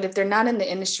understand, but if they're not in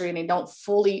the industry and they don't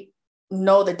fully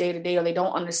know the day to day, or they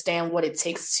don't understand what it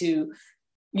takes to,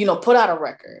 put out a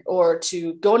record or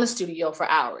to go in the studio for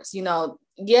hours,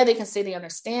 yeah, they can say they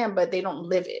understand, but they don't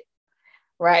live it.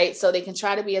 Right. So they can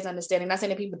try to be as understanding. Not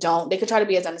saying that people don't, they can try to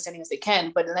be as understanding as they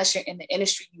can, but unless you're in the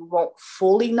industry, you won't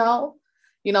fully know.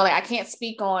 Like I can't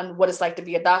speak on what it's like to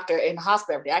be a doctor in the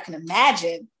hospital every day. I can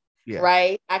imagine, Yeah.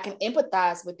 right? I can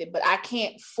empathize with it, but I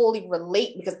can't fully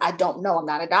relate because I don't know. I'm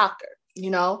not a doctor,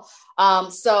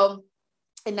 So,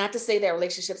 and not to say that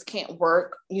relationships can't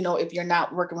work, if you're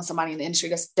not working with somebody in the industry,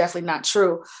 that's definitely not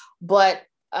true. But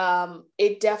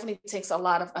it definitely takes a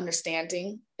lot of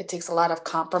understanding. It takes a lot of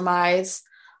compromise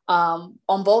on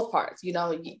both parts.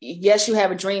 Yes, you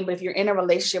have a dream, but if you're in a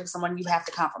relationship with someone, you have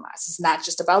to compromise. It's not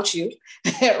just about you,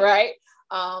 right?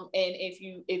 And if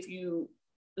you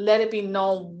let it be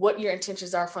known what your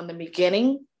intentions are from the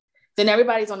beginning, then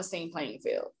everybody's on the same playing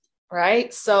field,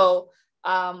 right? So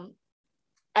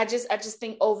I just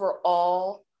think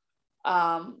overall,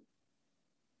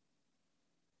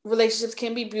 relationships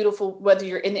can be beautiful whether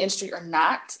you're in the industry or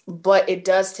not, but it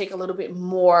does take a little bit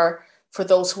more for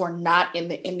those who are not in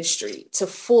the industry to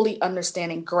fully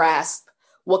understand and grasp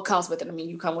what comes with it. I mean,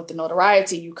 you come with the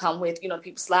notoriety, you come with,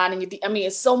 people sliding you. I mean,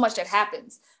 it's so much that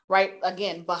happens, right?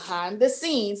 Again, behind the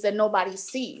scenes that nobody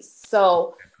sees.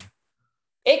 So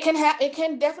it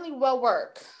can definitely well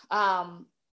work.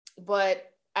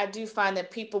 But I do find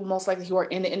that people most likely who are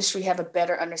in the industry have a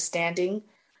better understanding,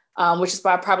 which is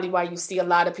probably why you see a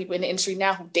lot of people in the industry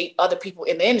now who date other people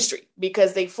in the industry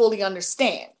because they fully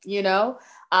understand,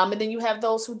 and then you have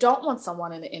those who don't want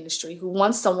someone in the industry, who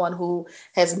want someone who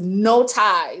has no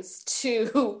ties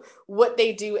to what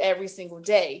they do every single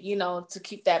day, to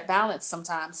keep that balance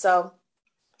sometimes. So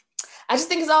I just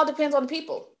think it all depends on the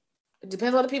people. It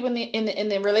depends on the people in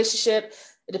the relationship.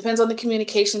 It depends on the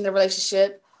communication in the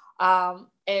relationship,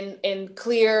 and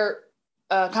clear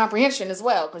comprehension as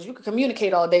well, because you can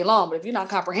communicate all day long, but if you're not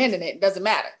comprehending it, it doesn't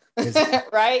matter.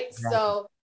 Right? Exactly. So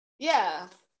yeah,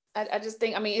 I just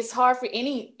think, I mean, it's hard for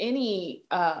any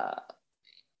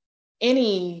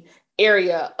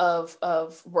area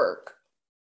of work.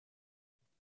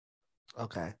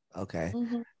 Okay.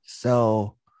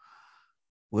 So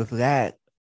with that,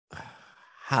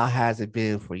 how has it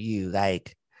been for you?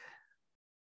 Like,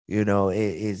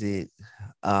 is it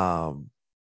how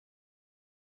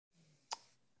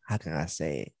can I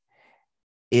say it?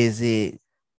 Is it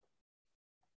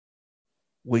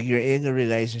when you're in a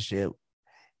relationship,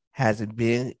 has it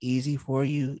been easy for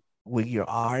you when you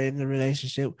are in a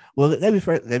relationship? Well, let me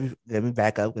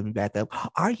back up. Let me back up.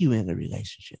 Are you in a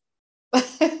relationship?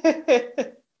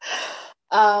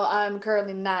 I'm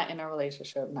currently not in a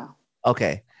relationship now.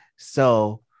 Okay.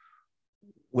 So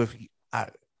with uh,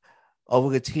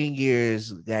 over the 10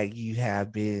 years that you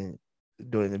have been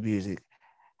doing the music,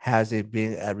 has it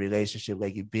been a relationship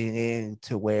like you've been in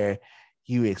to where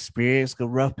you experienced the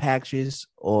rough patches,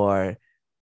 or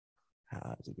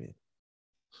how has it been?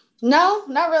 No,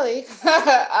 not really.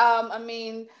 I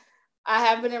mean, I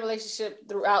have been in a relationship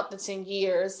throughout the 10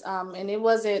 years, and it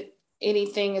wasn't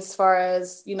anything as far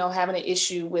as, having an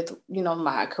issue with,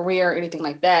 my career or anything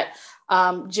like that.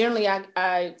 Generally,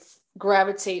 I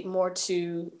gravitate more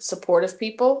to supportive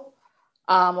people,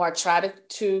 or I try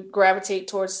to gravitate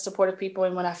towards supportive people.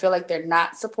 And when I feel like they're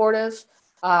not supportive,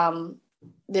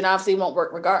 then obviously it won't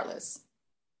work regardless,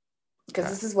 because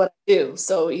this is what I do.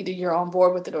 So either you're on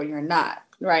board with it or you're not,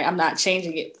 right? I'm not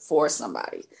changing it for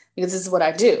somebody because this is what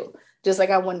I do. Just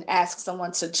like I wouldn't ask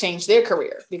someone to change their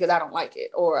career because I don't like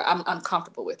it or I'm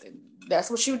uncomfortable with it. That's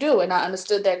what you do. And I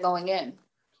understood that going in.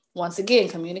 Once again,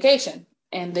 communication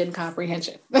and then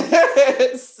comprehension.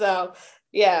 So,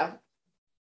 yeah.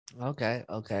 Okay.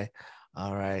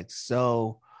 All right.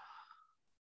 So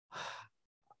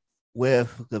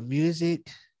with the music,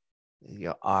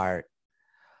 your art,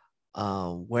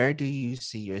 where do you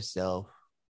see yourself?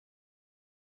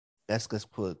 Let's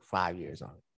just put 5 years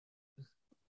on it.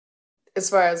 As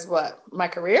far as what? My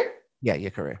career? Yeah,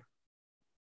 your career.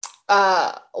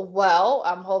 Well,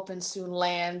 I'm hoping to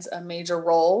land a major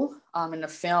role in a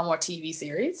film or TV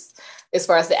series as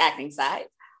far as the acting side.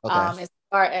 Okay. As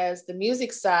far as the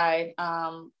music side,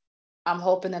 I'm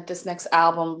hoping that this next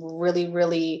album really,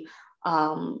 really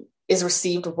is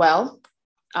received well,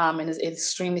 and is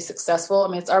extremely successful. I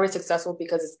mean, it's already successful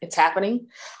because it's happening,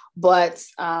 but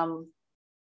I'm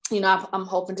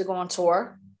hoping to go on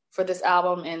tour for this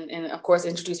album and of course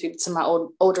introduce people to my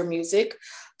older music.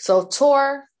 So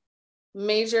tour,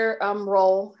 major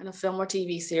role in a film or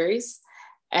TV series,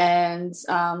 and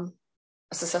a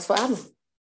successful album.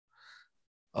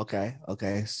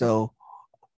 Okay. So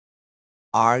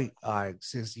are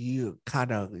since you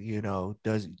kind of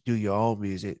does do your own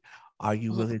music, are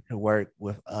you willing to work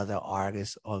with other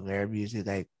artists on their music,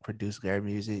 like produce their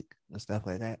music and stuff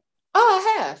like that?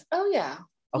 Oh, I have. Oh, yeah.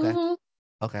 Okay. Mm-hmm.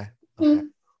 Okay. Mm-hmm.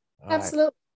 All right.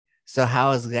 Absolutely. So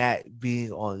how is that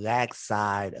being on that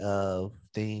side of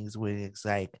things when it's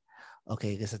like,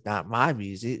 okay, this is not my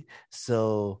music.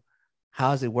 So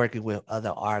how is it working with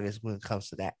other artists when it comes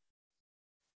to that?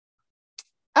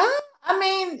 I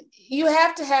mean, you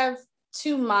have to have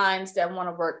two minds that want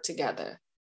to work together,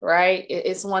 right?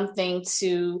 It's one thing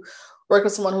to work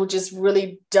with someone who just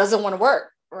really doesn't want to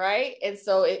work, right? And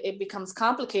so it becomes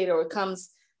complicated or it becomes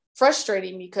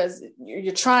frustrating because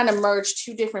you're trying to merge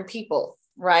two different people,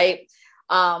 right?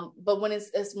 But when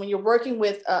it's when you're working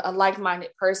with a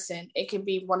like-minded person, it can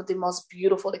be one of the most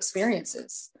beautiful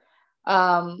experiences.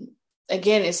 Um,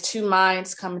 Again, it's two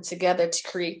minds coming together to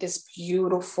create this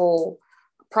beautiful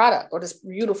product or this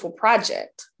beautiful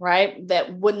project, right?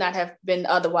 That would not have been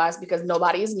otherwise because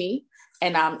nobody is me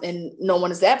and no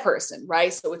one is that person,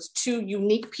 right? So it's two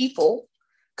unique people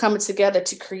coming together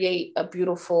to create a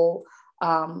beautiful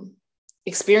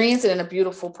experience and a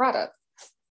beautiful product.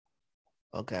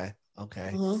 Okay.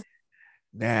 Mm-hmm.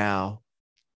 Now,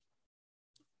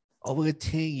 over the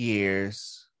 10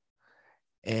 years,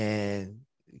 and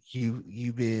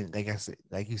you've been, like I said,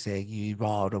 like you said, you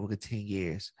evolved over the 10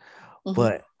 years. Mm-hmm.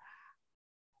 But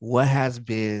what has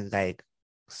been like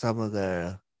some of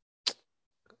the,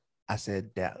 I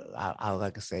said that I would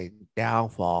like to say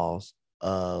downfalls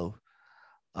of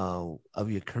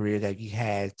your career that you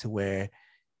had to where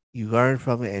you learned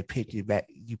from it and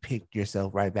you picked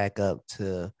yourself right back up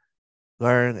to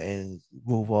learn and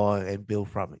move on and build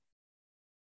from it.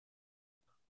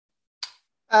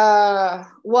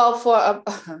 Well,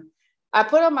 I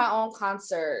put on my own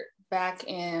concert back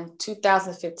in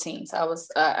 2015. So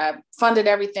I funded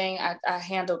everything. I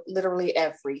handled literally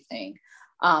everything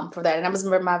for that. And that was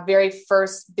my very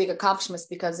first big accomplishments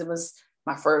because it was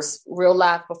my first real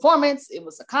live performance. It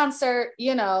was a concert,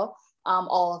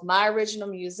 all of my original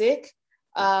music.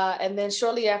 And then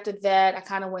shortly after that, I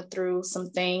kind of went through some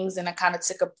things and I kind of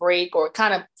took a break, or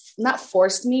kind of not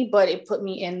forced me, but it put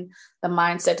me in the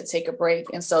mindset to take a break.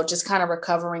 And so just kind of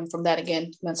recovering from that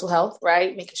again, mental health,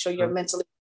 right? Making sure you're mentally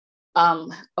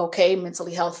okay,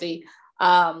 mentally healthy.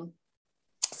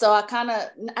 So I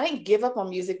didn't give up on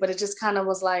music, but it just kind of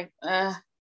was like,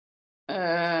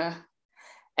 and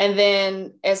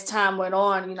then as time went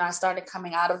on, I started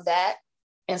coming out of that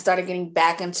and started getting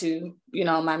back into,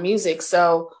 my music.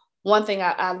 So one thing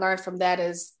I learned from that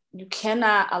is you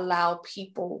cannot allow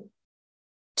people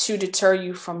to deter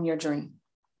you from your dream.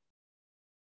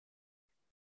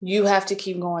 You have to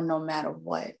keep going no matter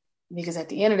what, because at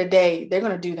the end of the day, they're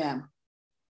going to do them.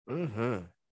 Mm-hmm.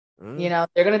 Mm-hmm.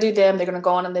 They're going to do them. They're going to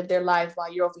go on and live their life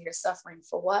while you're over here suffering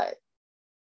for what?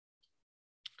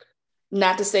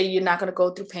 Not to say you're not going to go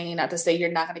through pain, not to say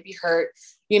you're not going to be hurt.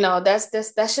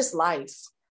 That's just life.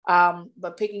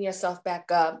 But picking yourself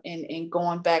back up and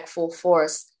going back full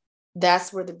force,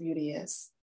 that's where the beauty is.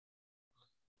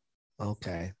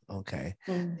 Okay.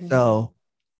 Mm-hmm. So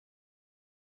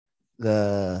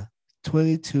the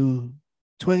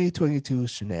 2022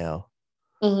 Chanel,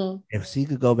 mm-hmm. if she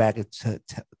could go back and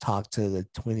talk to the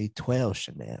 2012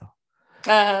 Chanel,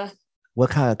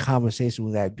 what kind of conversation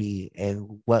would that be,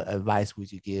 and what advice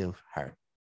would you give her?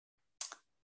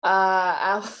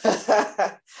 I'll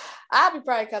be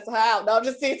probably cussing her out. No, I'm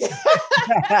just teasing.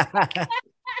 No,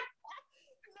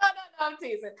 I'm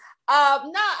teasing. No,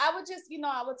 I would just,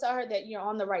 I would tell her that you're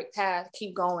on the right path.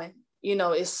 Keep going. You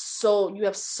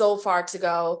have so far to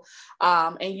go,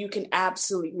 and you can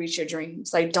absolutely reach your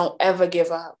dreams. Like, don't ever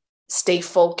give up. Stay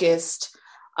focused.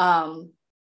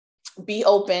 Be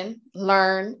open.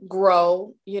 Learn.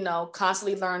 Grow.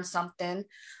 Constantly learn something,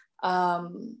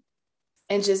 and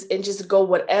just go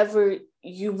whatever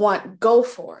you want. Go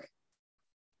for it.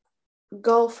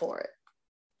 Go for it.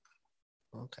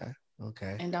 Okay.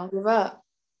 And don't give up.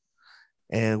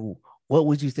 And what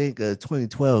would you think a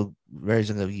 2012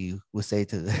 version of you would say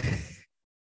to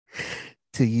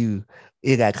to you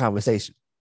in that conversation?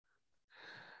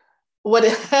 What?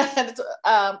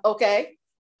 Okay,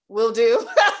 will do.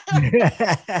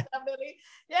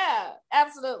 Yeah,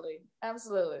 absolutely.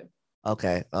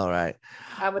 Okay, all right.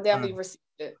 I would definitely receive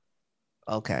it.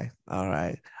 Okay, all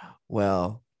right.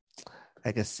 Well,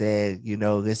 like I said,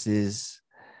 this is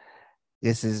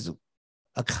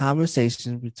a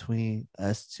conversation between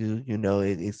us two.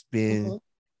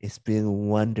 It's been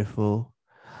wonderful.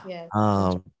 Yeah.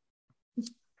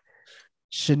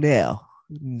 Chanel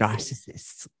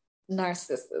Narcissus.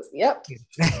 Yep.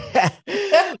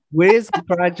 Where's the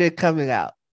project coming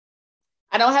out?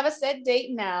 I don't have a set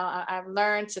date now. I've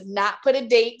learned to not put a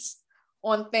date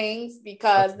on things,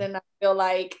 because then I feel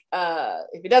like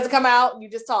if it doesn't come out, you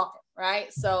just talking,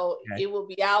 right? So It will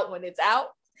be out when it's out,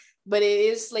 but it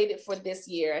is slated for this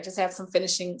year. I just have some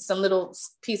little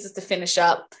pieces to finish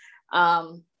up.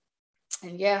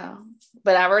 And yeah,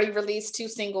 but I've already released 2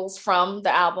 singles from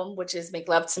the album, which is Make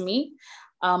Love to Me,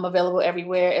 available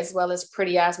everywhere, as well as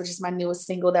Pretty Eyes, which is my newest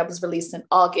single that was released in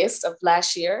August of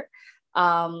last year.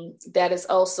 That is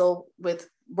also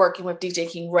working with DJ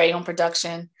King Ray on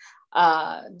production,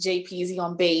 JPZ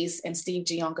on bass, and Steve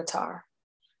G on guitar.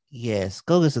 Yes,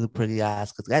 go listen to Pretty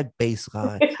Eyes, because that bass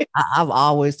line, I've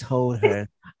always told her,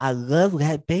 I love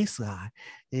that bass line.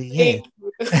 Yeah.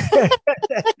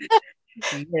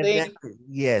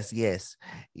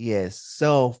 Yes.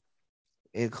 So,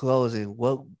 in closing,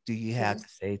 what do you have to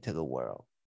say to the world?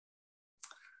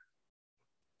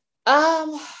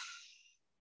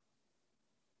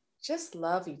 Just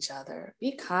love each other.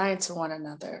 Be kind to one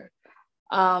another.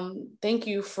 Thank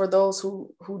you for those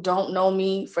who don't know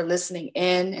me, for listening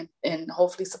in and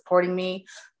hopefully supporting me.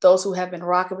 Those who have been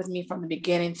rocking with me from the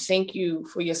beginning, thank you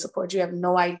for your support. You have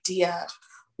no idea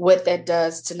what that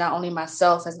does to not only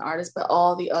myself as an artist, but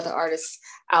all the other artists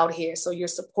out here. So your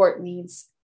support means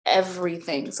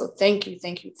everything. So thank you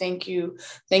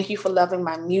for loving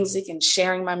my music and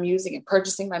sharing my music and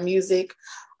purchasing my music,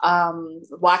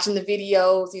 watching the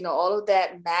videos. All of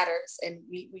that matters, and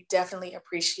we definitely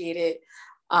appreciate it.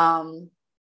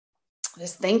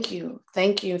 Just thank you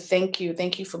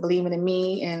for believing in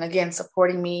me, and again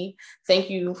supporting me. Thank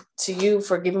you to you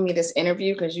for giving me this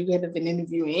interview, because you haven't been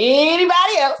interviewing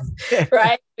anybody else,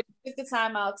 right? But you took the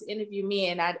time out to interview me,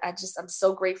 and I'm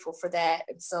so grateful for that.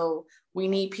 And so we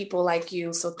need people like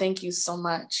you. So thank you so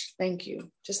much. Thank you.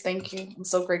 Just thank you. I'm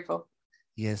so grateful.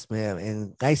 Yes, ma'am.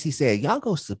 And like he said, y'all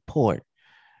go support.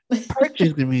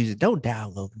 Purchase the music. Don't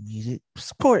download the music.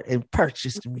 Support and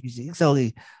purchase the music. It's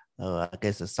only, I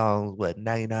guess, a song,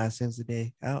 99 cents a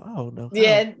day? I don't know.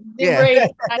 Yeah, great.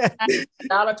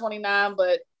 $1.29,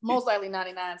 but most likely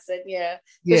 99 cents. Yeah.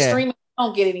 Because streaming, I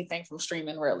don't get anything from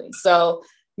streaming, really. So,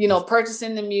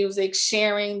 purchasing the music,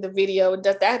 sharing the video,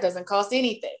 that doesn't cost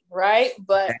anything, right?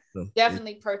 But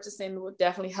definitely purchasing will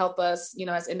definitely help us,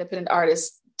 as independent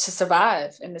artists, to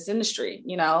survive in this industry,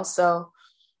 you know? So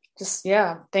just,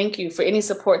 yeah, thank you for any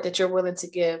support that you're willing to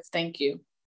give. Thank you.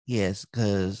 Yes,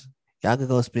 because y'all can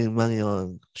go spend money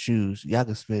on shoes. Y'all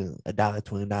can spend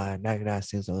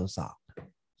 $1.29 on a sock.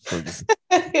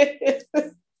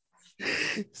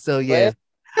 So yes.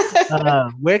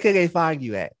 Where can they find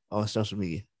you at on social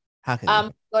media? How can they?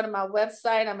 Go to my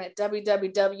website. I'm at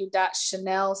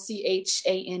www.chanel,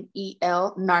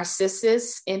 Chanel,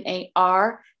 Narcissus,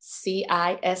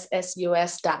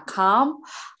 NARCISSUS.com.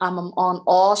 I'm on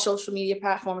all social media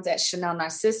platforms at Chanel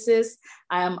Narcissus.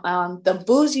 I am the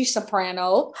Bougie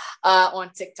Soprano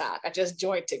on TikTok. I just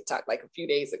joined TikTok like a few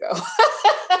days ago.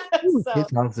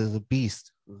 TikTok is a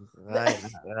beast.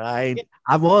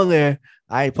 I'm on there.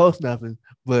 I ain't post nothing,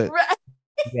 but right.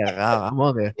 Yeah, I'm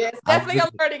on there. Yeah, it's definitely a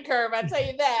learning curve. I tell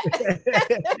you that.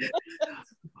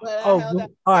 All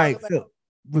right. So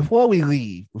before we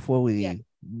leave,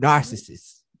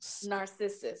 Narcissus.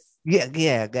 Yeah.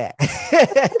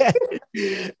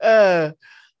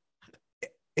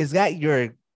 Is that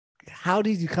your? How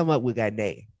did you come up with that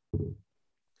name?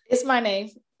 It's my name.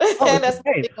 Oh, that's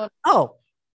name. Oh,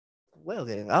 well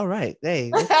then. All right.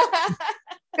 Hey.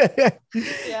 Yeah,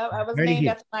 I was named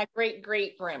after my great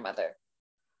grandmother.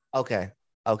 Okay.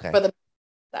 For the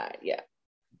side, yeah.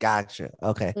 Gotcha.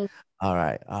 Okay. Mm-hmm. All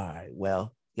right.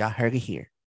 Well, y'all heard it here.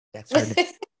 That's her.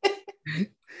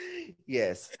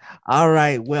 Yes. All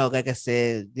right. Well, like I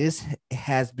said, this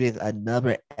has been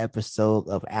another episode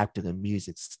of After the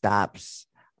Music Stops.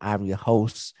 I'm your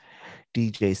host,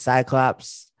 DJ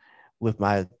Cyclops, with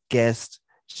my guest,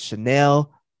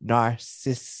 Chanel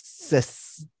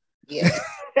Narcissus. Yes.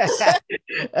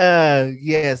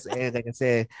 Yes, and like I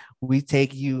said, we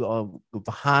take you on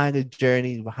behind the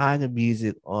journey, behind the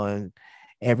music on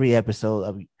every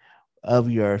episode of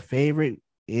your favorite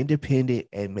independent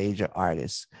and major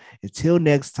artists. Until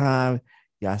next time,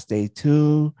 y'all stay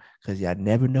tuned because y'all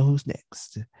never know who's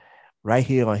next. Right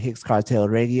here on Hicks Cartel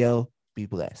Radio. Be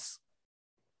blessed.